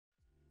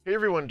Hey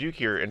everyone, Duke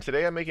here, and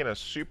today I'm making a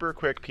super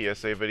quick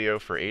PSA video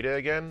for Ada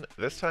again.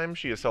 This time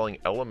she is selling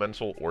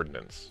Elemental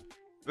Ordnance.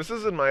 This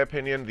is, in my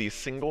opinion, the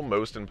single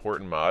most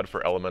important mod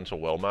for Elemental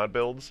Well mod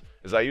builds,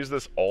 as I use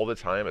this all the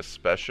time,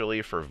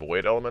 especially for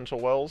Void Elemental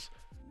Wells.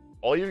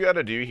 All you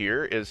gotta do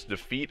here is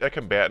defeat a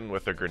combatant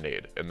with a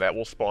grenade, and that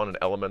will spawn an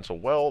Elemental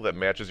Well that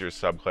matches your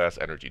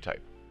subclass energy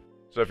type.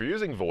 So if you're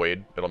using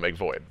Void, it'll make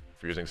Void.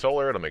 If you're using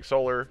Solar, it'll make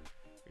Solar,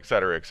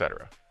 etc,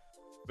 etc.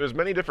 There's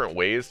many different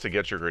ways to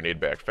get your grenade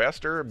back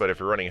faster, but if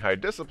you're running High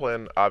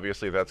Discipline,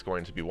 obviously that's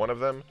going to be one of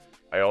them.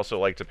 I also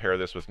like to pair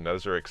this with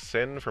Nezarec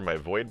Sin for my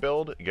Void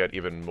build, get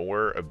even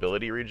more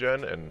ability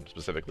regen, and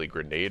specifically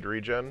grenade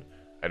regen.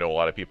 I know a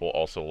lot of people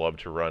also love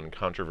to run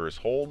Controverse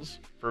Holds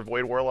for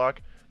Void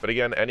Warlock, but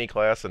again, any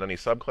class and any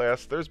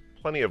subclass, there's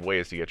plenty of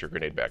ways to get your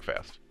grenade back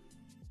fast.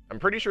 I'm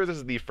pretty sure this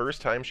is the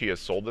first time she has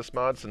sold this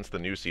mod since the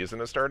new season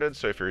has started,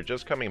 so if you're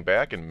just coming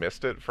back and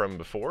missed it from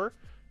before,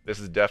 this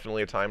is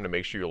definitely a time to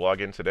make sure you log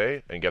in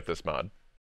today and get this mod.